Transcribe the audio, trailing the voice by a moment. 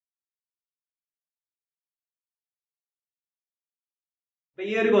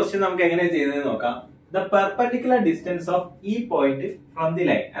Here question the perpendicular distance of E point from the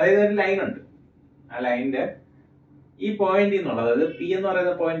line. That is a line. A line E point is P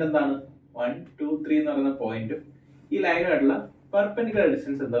point 1, 2, 3 point. This line is perpendicular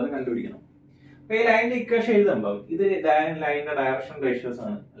distance. This line equation is the line direction ratios.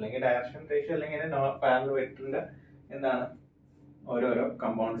 Direction ratio is parallel vector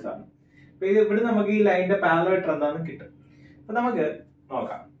compounds. This is the line parallel vector.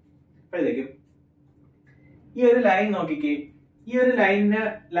 Here line here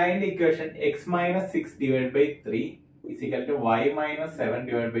line equation x minus 6 divided by 3 is equal to y minus 7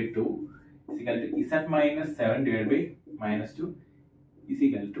 divided by 2 is equal to z minus 7 divided by minus 2 is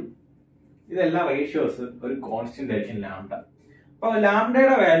equal to these ratios are constant lambda. Now lambda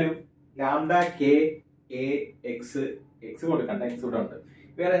value lambda k a x x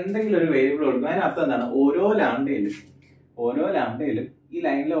where any variable lambda this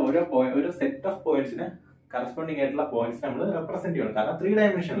line is set of points corresponding points represent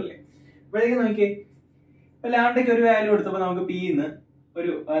 3-dimensional. Lambda value P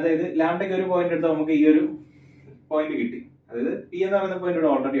lambda point P point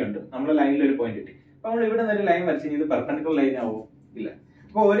already line point. Line perpendicular line.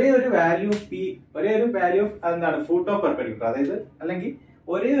 Value of P value of foot of perpendicular. That is,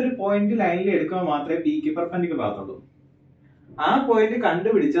 one point line P perpendicular. That point is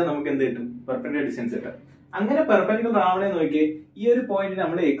perpendicular distance. If perpendicular this point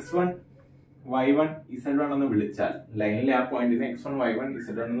x1, y1, z1 line point x1, y1,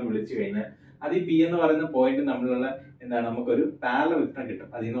 z1 that is P point parallel vector.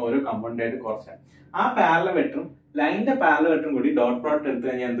 That is one component. That parallel vector line parallel vector dot product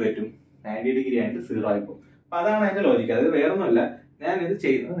 90 degree and 0. That is the logic. That is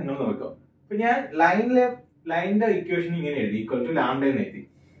the line equation is equal to lambda.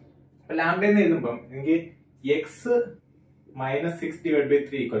 Lambda is x minus 6 divided by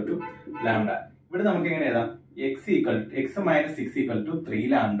 3 equal to lambda. X minus 6 equal to 3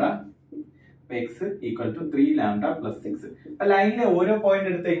 lambda. X equal to 3 lambda plus 6. A line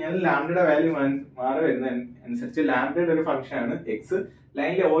point lambda value and lambda function x.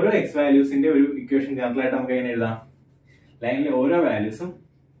 Line x values in the equation line values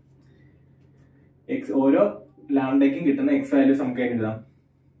x lambda x values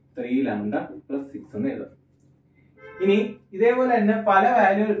 3 lambda plus 6. This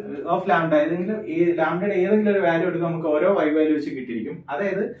value of lambda lambda value y value. That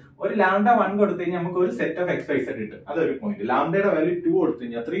is, lambda 1 set of x, y, z. That is point. Lambda value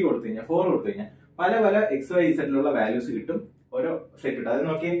 2, 3, 4. X, y, z values set. That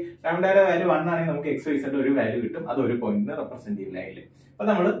is, lambda value 1 x, y, z value. That is point representative line.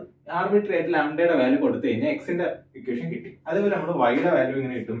 So, arbitrary lambda value x in the equation. That is, y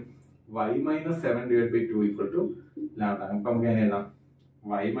value y minus 7 divided by 2 equal to lambda.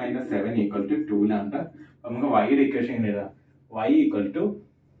 Y minus 7 equal to 2 lambda. Y equation y equal to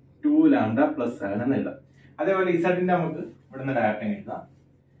 2 lambda plus 7. That is z in the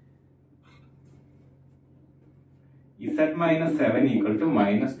z minus 7 equal to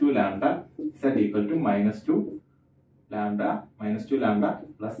minus 2 lambda. Z equal to minus 2 lambda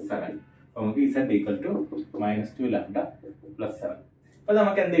plus 7. Z equal to minus 2 lambda plus 7. Now,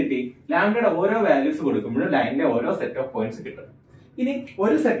 we lambda values line set of points. This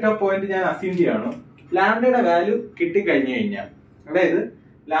one set of points I assume lambda value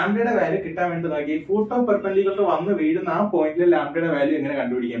lambda value foot of perpendicular to point lambda value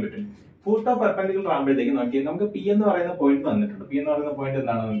foot of perpendicular P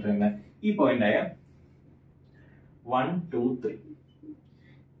point P point 1, 2, 3.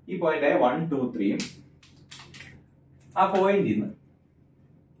 This point 1, 2, 3. This point is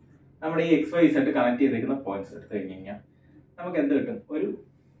x, y, z connect points. We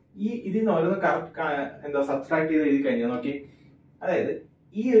subtract this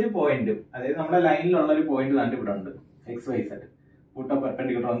point. That is, line point x, y, z. Put a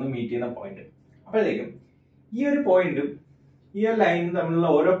perpendicular meet the point. This point, this line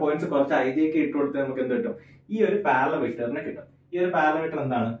points this parallel vector. Here parallel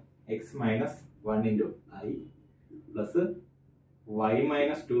vector x minus 1 into I plus y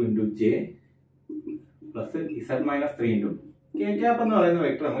minus 2 into j plus z minus 3 into k cap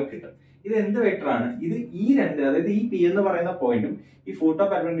vector. This is the vector. This is E and this is P and the point. This photo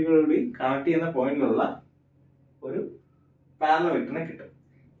perpendicular connect the point parallel vector.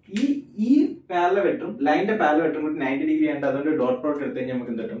 This parallel vector line parallel vector 90 degree and dot product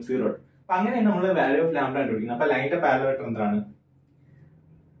 0. The value of lambda line parallel vector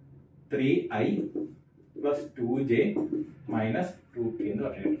 3i plus 2j minus 2k എന്ന്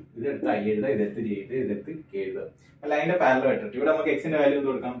പറഞ്ഞു. ഇതെടുത്ത് I എഴുതുക, ഇതെടുത്ത് J എഴുതുക, ഇതെടുത്ത് K എഴുതുക. അല്ല അതിന്റെ പാരലൽ വെക്ടർ ഇവിടെ നമുക്ക് x ന്റെ വാല്യൂ എന്ത്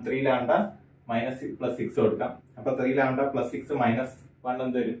കൊടുക്കാം? 3 ലാംഡ മൈനസ് പ്ലസ് 6 കൊടുക്കാം. അപ്പൊ 3 ലാംഡ പ്ലസ് 6 മൈനസ് 1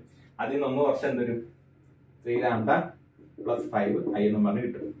 എന്ത് വരും? അതിൽ നിന്ന് 1 വർഷം എന്ത് വരും? 3 ലാംഡ പ്ലസ് 5 I എന്നും പറഞ്ഞ്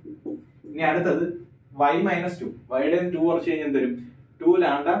കിട്ടും. ഇനി അടുത്തത് y മൈനസ് 2. വൈയുടെ 2 കുറച്ച് കഴിഞ്ഞാൽ എന്ത് വരും? 2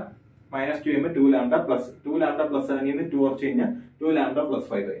 ലാംഡ മൈനസ് 2 ചെയ്യുമ്പോൾ 2 ലാംഡ പ്ലസ് 2 ലാംഡ പ്ലസ് 7 2 കുറച്ച് കഴിഞ്ഞാൽ 2 ലാംഡ പ്ലസ്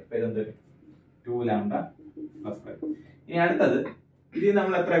 5 ആയി. അപ്പൊ ഇതെന്ത് വരും? 2 ലാംഡ പ്ലസ് 5. ഇനി അടുത്തത് ഇതിൽ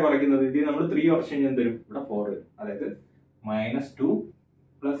നമ്മൾ എത്ര കുറയ്ക്കുന്നത്? ഇതിൽ നമ്മൾ 3 കുറച്ച് കഴിഞ്ഞാൽ എന്ത് വരും? ഇവിടെ 4 വരും. അതായത് മൈനസ് 2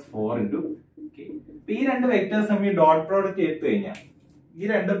 പ്ലസ് 4 ഇൻറ്റു കെ. ഈ രണ്ട് വെക്ടേഴ്സ് തമ്മിൽ ഡോട്ട് പ്രോഡക്റ്റ് എടുത്തു കഴിഞ്ഞാൽ ഈ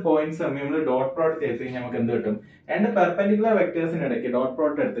രണ്ട് പോയിന്റ്സ് തമ്മിൽ നമ്മൾ ഡോട്ട് പ്രോഡക്റ്റ് എടുത്തു കഴിഞ്ഞാൽ നമുക്ക് എന്ത് കിട്ടും? രണ്ട് പെർപെൻഡിക്കുലർ വെക്ടേഴ്സിന് ഇടയ്ക്ക് ഡോട്ട്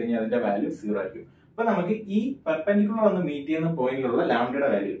പ്രോഡക്റ്റ് എടുത്തു കഴിഞ്ഞാൽ അതിന്റെ വാല്യൂ 0 ആയിരിക്കും. അപ്പൊ നമുക്ക് ഈ പെർപെൻഡിക്കുലർ വന്ന് മീറ്റ് ചെയ്യുന്ന പോയിന്റിലുള്ള ലാംഡയുടെ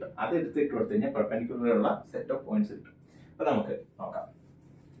വാല്യൂ കിട്ടും. അത് എടുത്തിട്ട് കൊടുത്തു കഴിഞ്ഞാൽ പെർപെൻഡിക്കുലറുള്ള സെറ്റ് ഓഫ് പോയിന്റ്സ് കിട്ടും. അപ്പൊ നമുക്ക് നോക്കാം.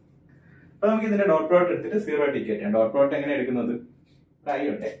 അപ്പൊ നമുക്ക് ഇതിന്റെ ഡോട്ട് പ്രോഡക്റ്റ് എടുത്തിട്ട് 0 ആയിട്ട് ഇക്വേറ്റ് ചെയ്യാം. ഡോട്ട് പ്രോഡക്റ്റ് എങ്ങനെ എടുക്കുന്നത്? ഐ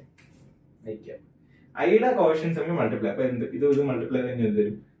ഉണ്ട്, ഐയുടെ കോഷ്യൻസ് തമ്മിൽ മൾട്ടിപ്ലൈ. അപ്പൊ ഇത് മൾട്ടിപ്ലൈ തന്നെ എന്ത്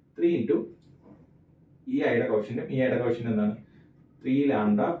തരും? 3 ഇൻറ്റു ഈ ഐയുടെ കോഷ്യന്റും ഈ ഐയുടെ കോഷ്യന്റ് എന്താണ്? 3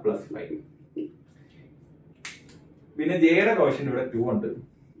 ലാംഡ പ്ലസ് 5. പിന്നെ ജെയുടെ കോഷ്യന്റ് ഇവിടെ 2 ഉണ്ട്,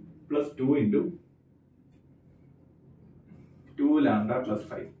 പ്ലസ് 2 ഇൻറ്റു 2 ലാംഡ പ്ലസ്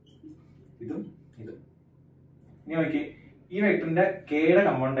 5. ഇതും ഇതും. ഇനി നോക്കി, ഈ വെക്ടറിന്റെ കെയുടെ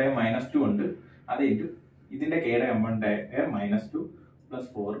കമ്പൗണ്ടായ -2 ഉണ്ട്, അത് ഇൻറ്റു ഇതിന്റെ കെയുടെ കമ്പൗണ്ടായ -2 പ്ലസ്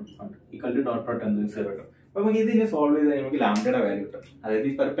 4 ഉണ്ട്. ഈക്വൽ ടു ഡോട്ട് പ്രോഡക്റ്റ് എന്ത് 0 കിട്ടും. അപ്പൊ നമുക്ക് ഇതിനെ സോൾവ് ചെയ്ത് നമുക്ക് ലാംഡയുടെ വാല്യൂ കിട്ടും. അതായത്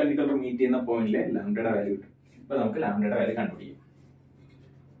ഈ പെർപെൻഡിക്കുലർ മീറ്റ് ചെയ്യുന്ന പോയിന്റിലെ ലാംഡയുടെ വാല്യൂ കിട്ടും. അപ്പൊ നമുക്ക് ലാംഡയുടെ വാല്യൂ കണ്ടുപിടിക്കാം.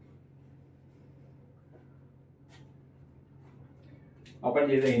 ഓപ്പൺ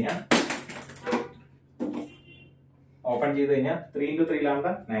ചെയ്ത് കഴിഞ്ഞാൽ 3 into 3 lambda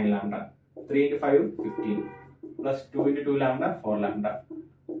 9 lambda, 3 into 5 15, plus 2 into 2 lambda 4 lambda,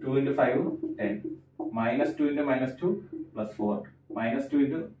 2 into 5 10, minus 2 into -2 plus 4, minus 2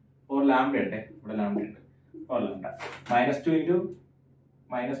 into 4 lambda ഉണ്ട്, ഇവിടെ ലാംഡ ഉണ്ട് 4 ലാംഡ, മൈനസ് 2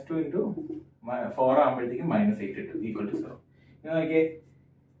 ഇൻറ്റു 4 ആകുമ്പോഴത്തേക്കും -8 കിട്ടും, ഈക്വൽ ടു 0. ഇത് നോക്കിയേ,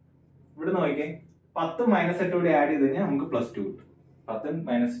 ഇവിടെ നോക്കിയേ 10 -8 കൂടി ആഡ് ചെയ്ത് കഴിഞ്ഞാൽ നമുക്ക് പ്ലസ് 2 കിട്ടും. 10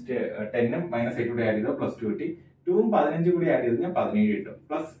 -10 -8 കൂടി ആഡ് ചെയ്താൽ പ്ലസ് 2 കിട്ടി. 2 15 കൂടി ആഡ് ചെയ്ത് കഴിഞ്ഞാൽ 17 കിട്ടും.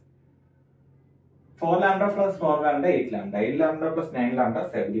 Plus 4 lambda plus 4 lambda 8 lambda, 8 lambda plus 9 lambda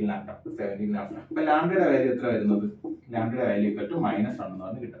 17 lambda, 17 lambda. അപ്പൊ ലാംഡയുടെ വാല്യൂ എത്ര വരുന്നത്? ലാംഡയുടെ വാല്യൂ ഈക്വൽ ടു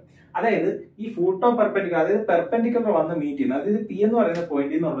 -1 കിട്ടും. അതായത് ഈ ഫൂട്ടോ പെർപെൻഡിക്കുലർ, അതായത് പെർപെൻഡിക്കുലർ വന്ന് മീറ്റ് ചെയ്യുന്ന, അതായത് പി എന്ന് പറയുന്ന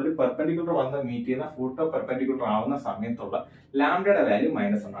പോയിന്റിൽ നിന്നുള്ള ഒരു പെർപെൻഡിക്കുലർ വന്ന് മീറ്റ് ചെയ്യുന്ന ഫൂട്ടോ പെർപെൻഡിക്കുലർ ആവുന്ന സമയത്തുള്ള ലാംഡയുടെ വാല്യൂ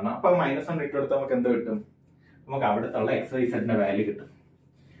 -1 ആണ്. അപ്പൊ -1 ഇട്ടെടുത്ത് നമുക്ക് എന്ത് കിട്ടും? നമുക്ക് അവിടുത്തെ XYZന്റെ വാല്യൂ കിട്ടും.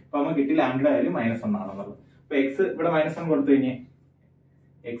 അപ്പൊ നമുക്ക് കിട്ടി ലാംഡയുടെ വാല്യൂ -1 ആണെന്നുള്ളത്. അപ്പൊ എക്സ് ഇവിടെ -1 കൊടുത്തു കഴിഞ്ഞാൽ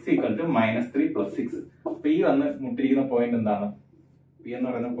x ഈക്വൽ ടു -3 പ്ലസ് 6. അപ്പൊ ഈ വന്ന് മുട്ടിരിക്കുന്ന പോയിന്റ് എന്താണ്? പി എന്ന്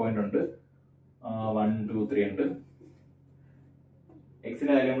പറയുന്ന പോയിന്റ് ഉണ്ട്, 1 2 3 ഉണ്ട്.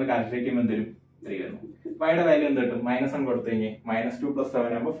 എക്സിന്റെ വാല്യൂ നമ്മൾ കാൽക്കുലേറ്റ് ചെയ്യുമ്പോൾ എന്ത് വരും? 3 വരുന്നു. വൈയുടെ വാല്യൂ എന്ത് കിട്ടും? -1 കൊടുത്തു കഴിഞ്ഞാൽ -2 പ്ലസ്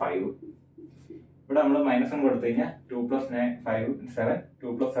 7 ആകുമ്പോൾ 5. ഇവിടെ നമ്മൾ -1 കൊടുത്തു കഴിഞ്ഞാൽ 2 പ്ലസ് 9 5 7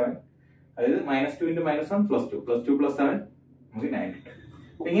 2 പ്ലസ് 7, അതായത് -2 ഇൻറ്റു -1 പ്ലസ് 2 പ്ലസ് 2 പ്ലസ് 7 നമുക്ക് 9 കിട്ടും.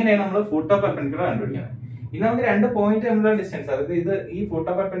 അപ്പൊ ഇങ്ങനെയാണ് നമ്മൾ ഫൂട്ടോ പെർപെൻഡിക്കുലർ കണ്ടുപിടിക്കുന്നത്. ഇനി നമുക്ക് രണ്ട് പോയിന്റ് തമ്മിലുള്ള ഡിസ്റ്റൻസ്, അതായത് ഇത് ഈ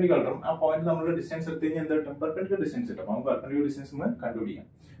ഫൂട്ടോ പെർപെൻഡിക്കുലറും ആ പോയിന്റ് തമ്മിലുള്ള ഡിസ്റ്റൻസ് എടുത്ത് കഴിഞ്ഞാൽ എന്ത് കിട്ടും? പെർപെൻഡിക്കുലർ ഡിസ്റ്റൻസ് കിട്ടും. നമുക്ക് പെർപെൻഡിക്കുലർ ഡിസ്റ്റൻസ് കണ്ടുപിടിക്കാം.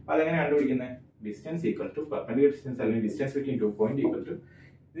 അപ്പൊ അതെങ്ങനെ കണ്ടുപിടിക്കുന്നത്? Distance equal to perpendicular distance അല്ലെങ്കിൽ distance between 2 point equal to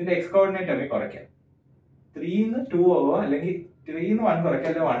ഇതിന്റെ എക്സ് കോർഡിനേറ്റ് തമ്മിൽ കുറയ്ക്കാം. 3 2 ആവോ, അല്ലെങ്കിൽ 3 1 കുറയ്ക്കാം,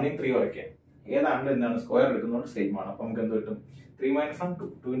 അല്ലെങ്കിൽ 1 3 കുറയ്ക്കാം. ഏതാണ്ട് എന്താണ് സ്ക്വയർ എടുക്കുന്നതുകൊണ്ട് സെയിം ആണ്. അപ്പൊ നമുക്ക് എന്ത് കിട്ടും? 3 - 1 2,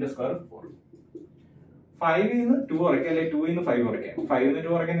 2 ന്റെ സ്ക്വയർ 4. 5 2 കുറയ്ക്കാം, അല്ലെങ്കിൽ 2 5 കുറയ്ക്കാം. 5 2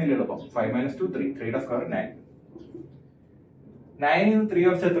 കുറയ്ക്കുന്നില്ല എളുപ്പം. 5 - 2 3, 3 ന്റെ സ്ക്വയർ 9. 9 3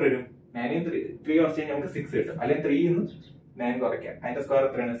 കുറച്ച് എത്ര വരും? 9 3 കുറച്ച് കഴിഞ്ഞാൽ നമുക്ക് 6 കിട്ടും. അല്ലെങ്കിൽ 3 9 കുറയ്ക്കാം. അതിന്റെ സ്ക്വയർ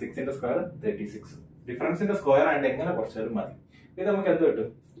എത്രയാണ്? 6 ന്റെ സ്ക്വയർ 36. ഡിഫറൻസിന്റെ സ്ക്വയർ ആയിട്ട് എങ്ങനെ കുറച്ചാലും മതി. ഇത് നമുക്ക് എന്ത് കിട്ടും?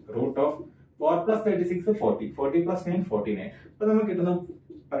 Root of 4 + 36 40, 40 + 9 49. അപ്പൊ നമുക്ക് കിട്ടുന്ന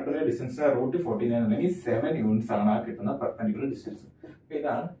പെർപെൻഡിക്കുലർ ഡിസ്റ്റൻസ് റൂട്ട് 49 അല്ലെങ്കിൽ 7 യൂണിറ്റ്സ് ആണ് ആ കിട്ടുന്ന പെർപെൻഡിക്കുലർ ഡിസ്റ്റൻസ്.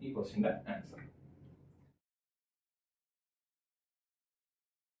 ഇതാണ് ഈ ക്വസ്റ്റ്യന്റെ ആൻസർ.